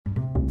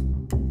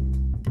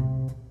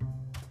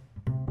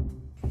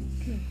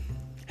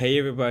Hey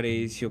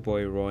everybody, it's your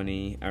boy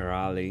Ronnie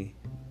Arali,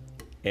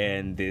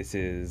 and this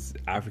is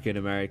African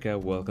America.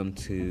 Welcome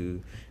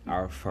to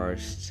our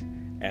first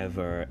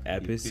ever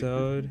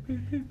episode,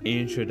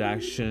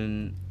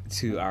 introduction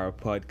to our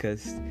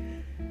podcast.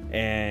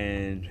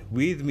 And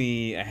with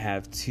me, I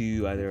have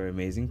two other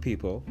amazing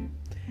people,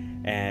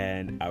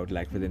 and I would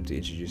like for them to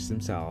introduce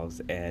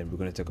themselves, and we're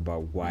going to talk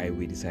about why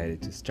we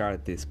decided to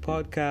start this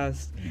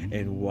podcast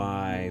and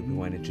why we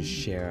wanted to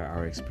share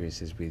our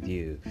experiences with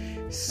you.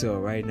 So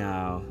right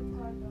now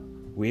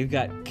we've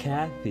got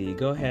Kathy.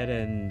 Go ahead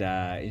and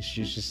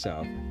introduce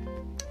yourself.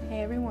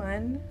 Hey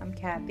everyone, I'm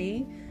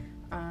Kathy,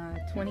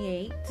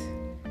 28,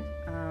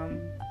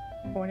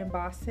 born in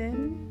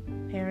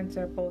Boston. Parents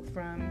are both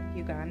from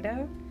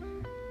Uganda.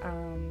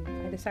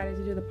 I decided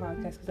to do the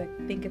podcast because I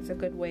think it's a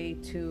good way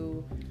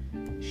to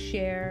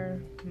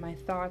share my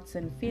thoughts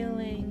and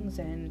feelings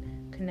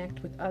and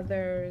connect with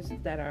others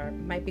that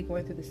might be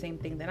going through the same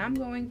thing that I'm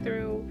going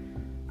through.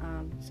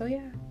 So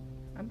yeah,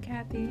 I'm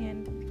Kathy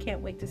and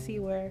can't wait to see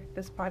where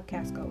this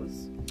podcast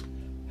goes.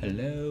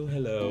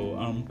 Hello.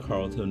 I'm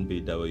Carlton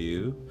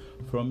BW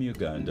from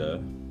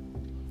Uganda.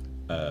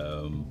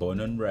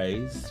 Born and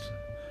raised.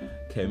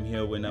 Came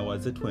here when I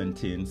was a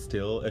 20,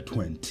 still a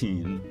 20.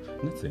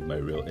 Not saying my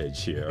real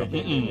age here.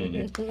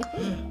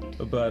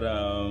 But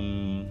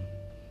I'm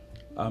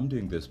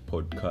doing this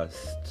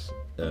podcast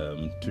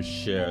to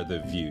share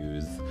the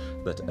views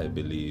that I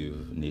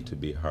believe need to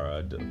be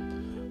heard.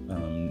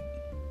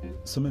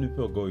 So many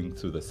people are going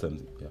through the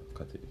same... Yeah,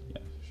 Kathy, yeah,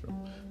 sure.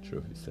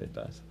 True, you said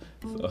that.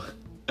 So...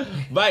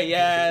 But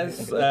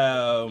yes,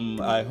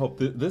 I hope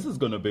this is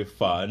going to be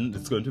fun.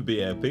 It's going to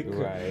be epic.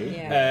 Right.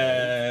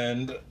 Yeah.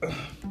 And...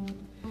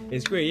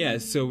 It's great, yeah.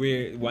 So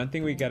one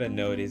thing we gotta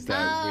note is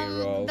that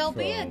we're all there'll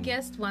be a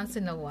guest once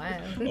in a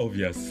while.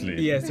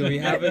 Obviously. Yeah, so we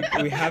have a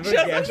She guest.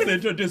 hasn't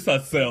introduced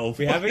herself.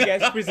 We have a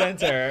guest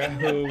presenter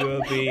who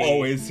will be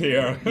always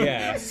here.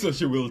 Yeah. So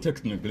she will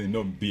technically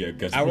not be a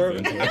guest Our-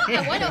 presenter.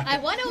 I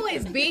want to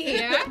always be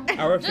here.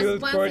 our Just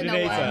field once in a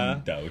while. coordinator.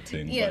 I'm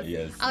doubting, but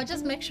yes. I'll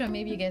just make sure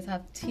maybe you guys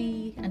have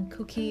tea and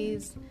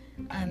cookies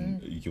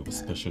and Your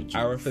special juice.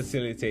 Our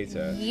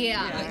facilitator.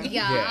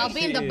 yeah. I'll be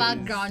in she the is.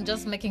 background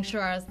just making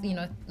sure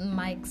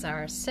mics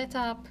are set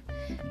up,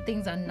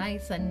 things are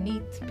nice and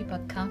neat, people are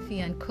comfy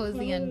and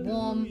cozy and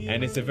warm.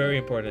 And it's a very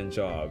important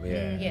job,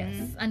 yeah.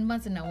 Yes, and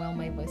once in a while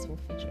my voice will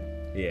feature.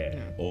 Yeah.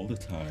 All the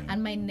time.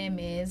 And my name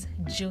is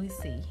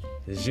Juicy.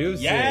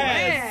 Juicy.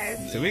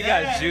 Yes! So we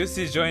got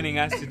Juicy joining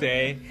us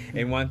today,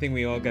 and one thing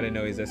we all gotta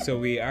know is that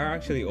we are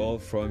actually all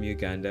from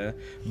Uganda,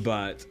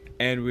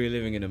 and we're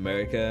living in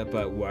America,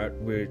 but what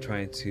we're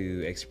trying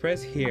to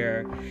express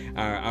here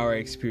are our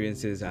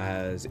experiences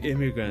as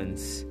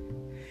immigrants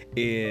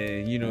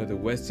in the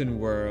Western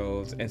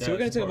world. And so we're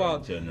gonna talk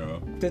about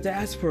general the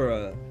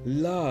diaspora,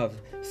 love,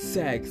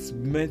 sex,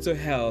 mental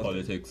health,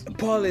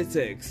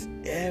 politics,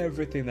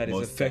 everything that is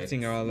More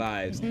affecting sex. our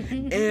lives,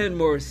 and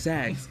more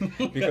sex,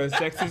 because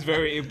sex is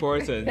very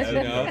important.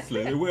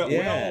 Absolutely. We're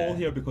Yeah. all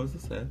here because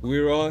of sex.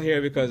 We're all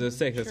here because of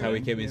sex. That's how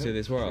we came into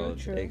this world.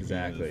 True.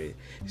 Exactly.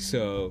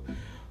 So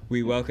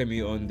we welcome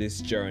you on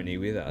this journey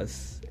with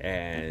us.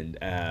 And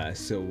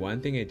so one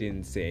thing I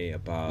didn't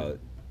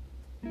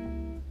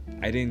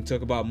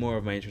talk about more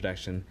of my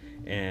introduction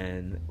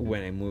and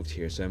when I moved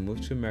here. So I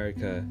moved to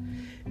America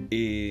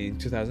in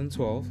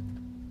 2012.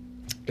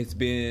 It's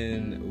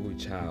been,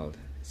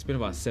 it's been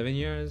about 7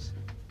 years.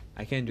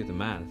 I can't do the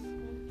math.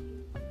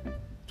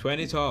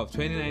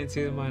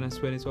 2019 minus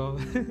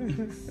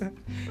 2012.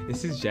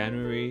 This is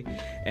January,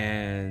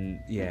 and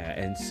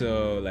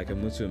so I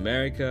moved to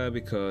America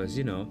because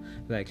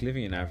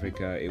living in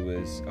Africa, it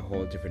was a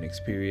whole different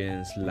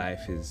experience.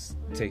 Life is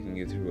taking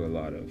you through a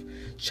lot of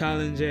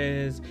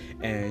challenges,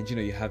 and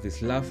you have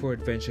this love for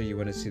adventure. You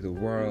want to see the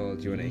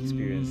world, you want to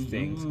experience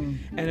things,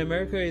 and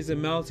America is a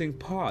melting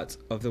pot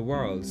of the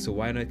world. So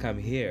why not come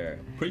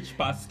here? Preach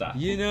pasta.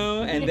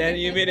 And then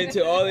you meet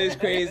into all these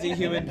crazy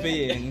human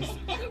beings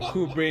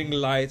who bring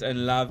light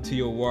and love to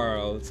your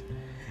world.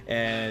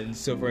 And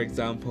so, for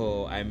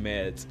example, I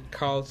met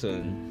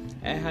Carlton.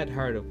 I had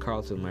heard of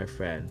Carlton, my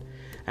friend.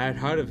 I had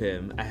heard of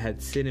him. I had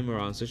seen him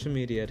around social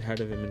media. I'd heard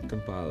of him in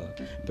Kampala.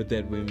 But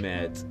then we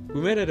met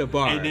at a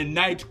bar. In a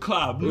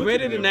nightclub. We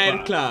met in a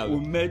nightclub. We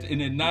met in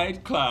a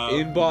nightclub.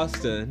 In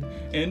Boston.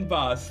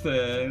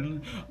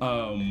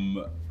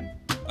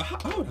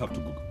 I would have to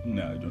go.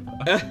 No, I don't.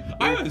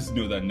 I always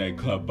know that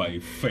nightclub by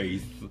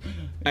face.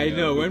 I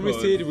know. When we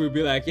see it, we'll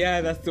be like,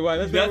 yeah, that's the one.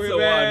 That's where we the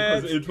one,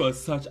 met. because it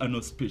was such an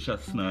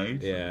auspicious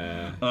night.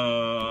 Yeah.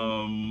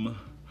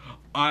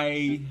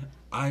 I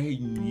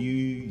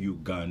knew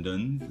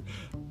Ugandans.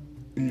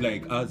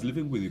 I was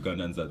living with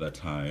Ugandans at that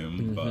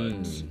time,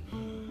 but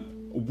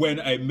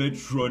when I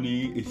met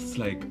Ronnie, it's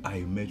like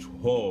I met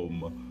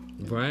home.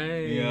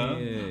 Right. Yeah.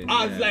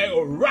 I was like,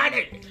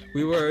 Ronnie!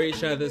 We were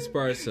each other's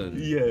person.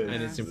 Yes.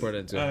 And it's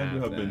important to and have we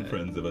have that. been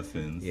friends ever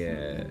since.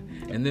 Yeah.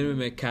 And then we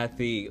met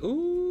Kathy.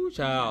 Ooh,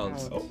 child.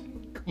 Oh,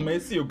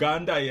 Miss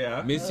Uganda,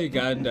 yeah. Miss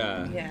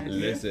Uganda. Yes.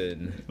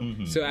 Listen.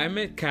 Mhm. So I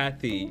met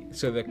Kathy.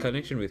 So the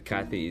connection with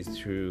Kathy is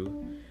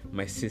through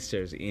my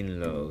sister's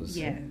in-laws.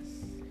 Yes.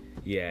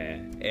 Yeah,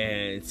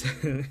 and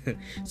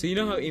so you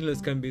know how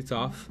in-laws can be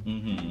tough,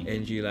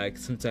 and you like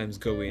sometimes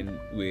go in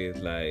with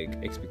like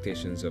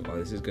expectations of, oh,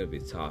 this is gonna be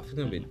tough, it's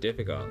gonna be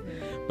difficult.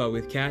 But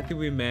with Kathy,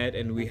 we met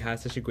and we had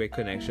such a great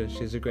connection.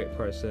 She's a great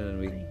person,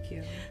 and Thank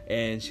you.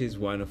 and she's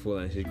wonderful,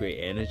 and she's great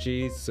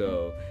energy.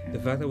 So the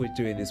fact that we're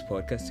doing this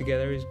podcast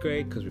together is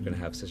great because we're gonna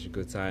have such a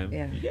good time.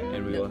 Yeah.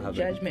 And we will have a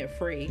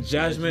Judgment-free.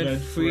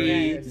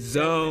 judgment-free Yes,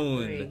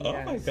 zone. judgment-free. Oh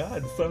my Yes.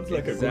 God, sounds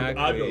like a Exactly.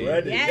 good ad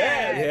already.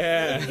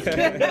 Yes.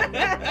 Yeah.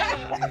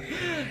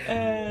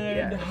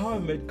 And Yes. how I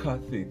met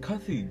Kathy.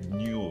 Kathy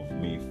knew of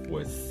me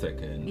for a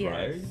second, Yes.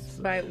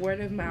 right? By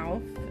word of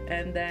mouth,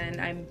 and then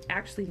I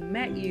actually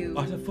met you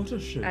At a photo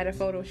shoot. at a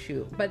photo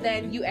shoot. But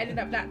then you ended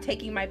up not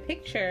taking my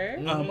picture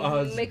I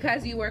was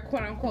because you were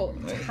quote unquote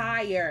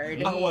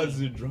tired. I was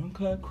drunk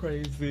like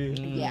crazy.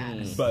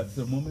 Yes. But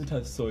the moment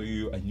I saw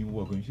you, I knew we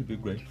were going to be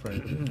great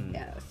friends.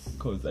 Yes.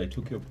 Because I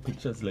took your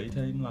pictures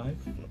later in life.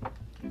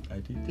 I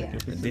did take Yeah. your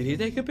pictures. Did he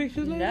take a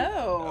picture? later?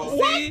 No.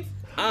 See?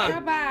 Ah,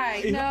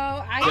 Bye-bye.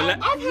 No, I've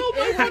held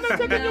my phone and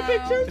taken your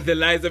pictures. the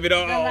lies of it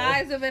all. The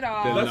lies of it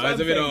all. The That's what lies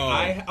I'm of it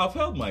saying. all. I've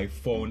held my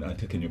phone and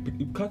taken your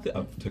pictures. Kathy,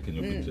 I've taken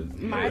your pictures.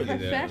 My Really, though.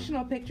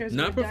 professional pictures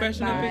Not were done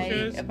professional by,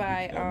 pictures?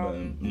 by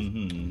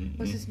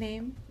what's his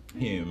name?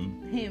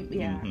 Him. Him,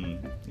 yeah.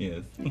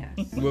 Yes.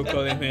 Yes. We'll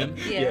call him him.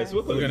 Yeah. Yes,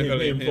 we're gonna going to call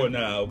call him him for him.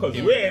 now because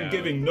Yeah. we ain't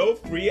giving no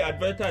free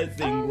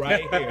advertising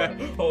right here.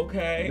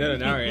 Okay. No,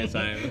 now we're in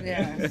time.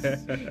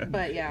 Yes.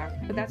 But yeah,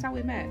 but that's how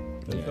we met.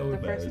 That's how we The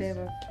first met. day of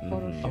a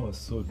photo I shoot. was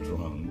so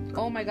drunk.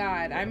 Oh my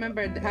God! I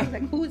remember. I was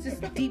like, "Who is this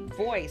deep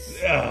voice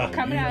Yeah.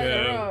 coming out of the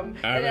Yeah. room?"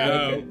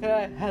 Hello. And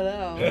then,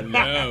 hello.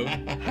 Hello.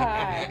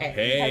 Hi.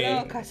 Hey.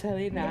 Hello,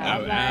 Casalina.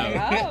 I'm Ow,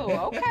 like,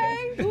 oh,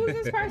 okay. Who's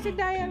this person,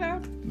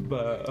 Diana?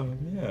 But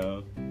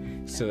yeah.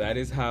 So that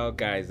is how,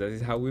 guys, that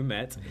is how we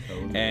met. how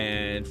we met.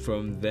 And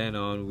from then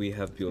on, we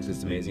have built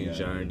this amazing Yeah.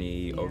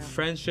 journey Yeah. of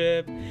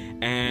friendship.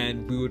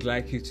 And we would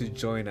like you to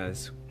join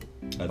us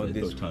As on I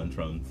this, thought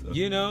tantrums.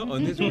 you know,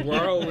 on this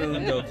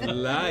whirlwind of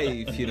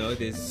life. You know,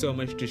 there's so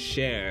much to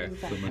share.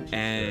 So much to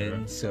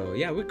And so,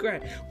 yeah, we're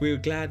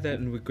glad that,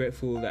 and we're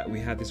grateful that we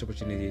have this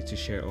opportunity to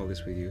share all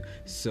this with you.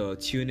 So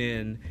tune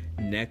in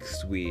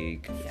next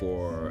week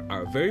for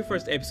our very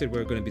first episode.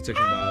 We're going to be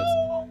talking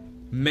about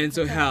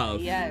mental health.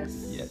 Yes.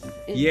 Yes.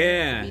 It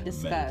Yeah. needs to be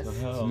discussed.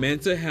 Mental health.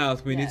 Mental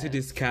health, we need to Yes.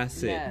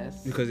 discuss it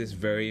Yes. because it's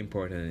very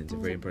important. It's a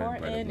very It's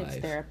important part of It's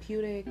life.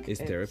 therapeutic.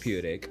 It's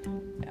therapeutic.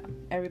 Yeah.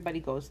 Everybody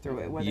goes through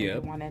it, whether Yep.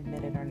 you want to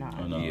admit it or not.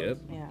 Or not. Yep.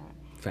 Yeah.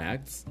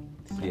 Facts.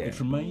 Yeah. It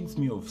reminds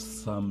me of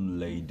some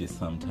lady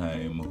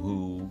sometime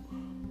who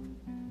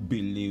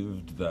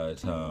believed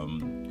that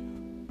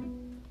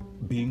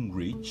being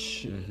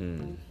rich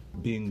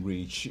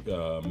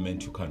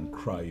meant you can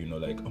cry, you know,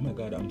 like, oh my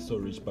God, I'm so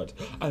rich, but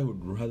I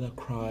would rather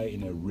cry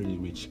in a really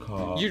rich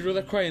car. You'd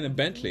rather cry in a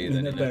Bentley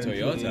than in a Bentley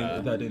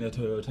Toyota. than in a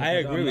Toyota.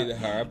 I But agree I'm with like-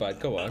 her, but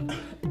go on.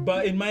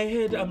 But in my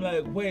head, I'm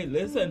like, wait,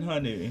 listen,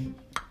 honey.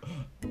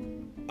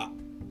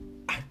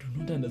 I do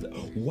not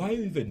understand. Why are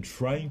you even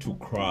trying to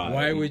cry?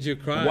 Why would you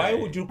cry? Why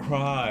would you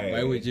cry?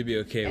 Why would you be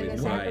okay And the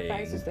with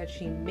sacrifices crying? that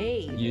she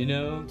made You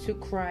know? to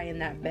cry in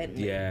that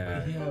Bentley.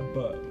 Yeah. Yeah,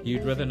 but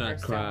You'd rather not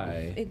Herself.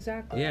 cry.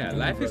 Exactly. Yeah,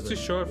 life is too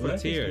short for Life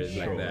is too tears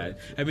like short. that.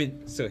 I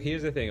mean, so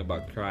here's the thing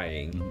about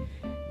crying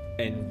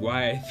and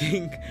why I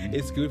think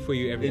it's good for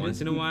you every It once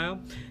is in a good. while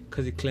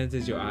because it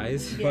cleanses your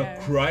eyes. Yeah.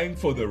 but crying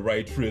for the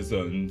right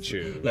reason.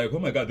 True. Like, oh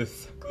my God, this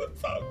is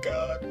so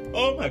good.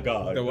 Oh my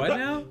God. The what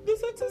now? The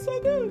sex is so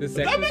good. The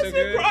sex that is makes so me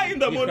good? cry in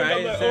the You morning. cry I'm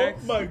in like,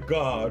 sex? oh my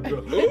God.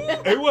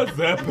 It was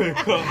epic.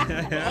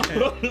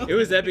 It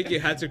was epic. You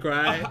had to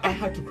cry. I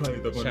had to cry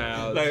in the morning.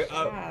 Child. Like,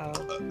 Wow.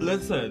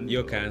 listen.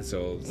 You're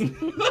cancelled.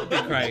 You'll be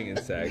crying in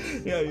sex.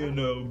 Yeah, you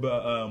know,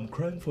 but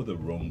crying for the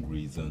wrong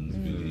reasons,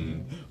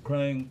 really.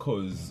 Crying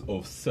because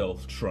of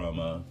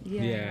self-trauma.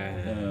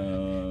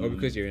 Yeah. Or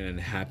because you're in an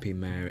unhappy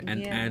marriage,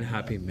 an Yeah.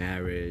 unhappy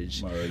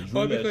marriage, Marriage,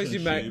 or because you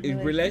might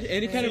relationship.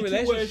 any kind of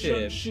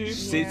relationship,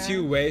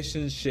 Situationship.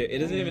 situationship. It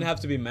doesn't even have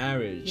to be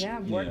marriage. Yeah,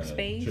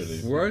 workspace. truly.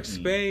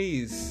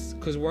 Workspace,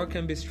 because work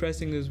can be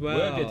stressing as well.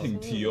 We're getting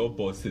to your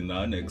boss in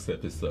our next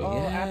episode. Oh,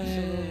 Yeah.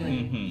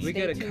 absolutely. We Stay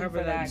gotta tuned cover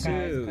for that, that,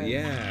 guys, too. 'cause,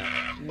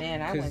 Yeah,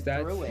 Man, I because went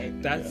that's through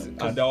it. that's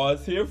And I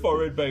was here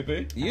for it,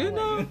 baby. you I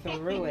know. went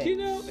through it. You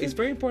know, it's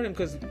very important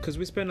because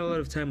we spend a lot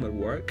of time at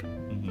work,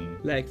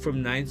 like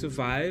from 9 to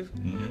 5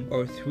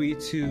 or 3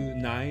 to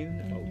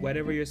 9, or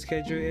whatever your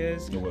schedule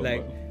is. Well,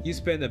 Like well. you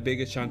spend a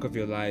bigger chunk of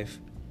your life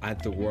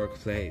at the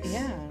workplace.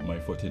 Yeah. My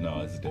 14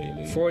 hours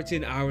daily.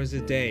 14 hours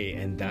a day,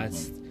 and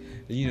that's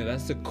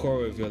that's the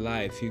core of your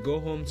life. You go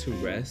home to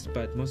rest,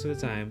 but most of the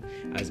time,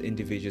 as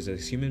individuals,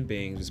 as human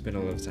beings, we spend a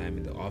lot of time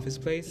in the office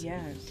place.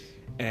 Yes.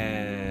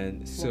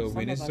 And so Well,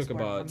 we need some to of talk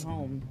us work about. from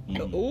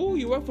home. Oh,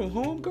 you work from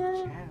home,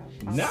 girl?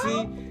 Yeah. Now?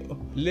 See,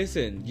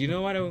 listen, you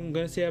know what I'm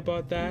gonna say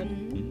about that?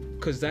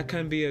 Because that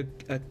can be a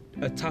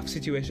tough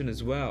situation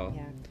as well,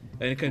 Yeah.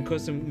 and it can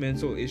cause some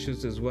mental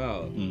issues as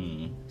well.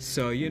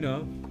 So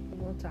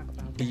We'll talk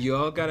about that. You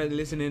all gotta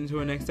listen into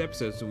our next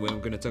episode, so we're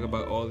gonna talk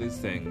about all these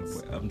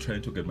things. I'm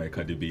trying to get my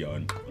Cardi B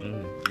on.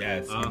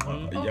 Yes.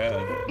 Uh-huh.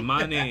 Yeah.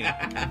 Money. All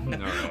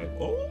right.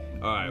 Oh.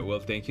 All right. Well,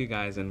 thank you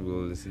guys, and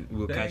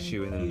we'll catch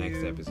you in the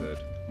next episode.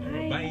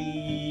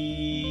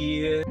 Bye.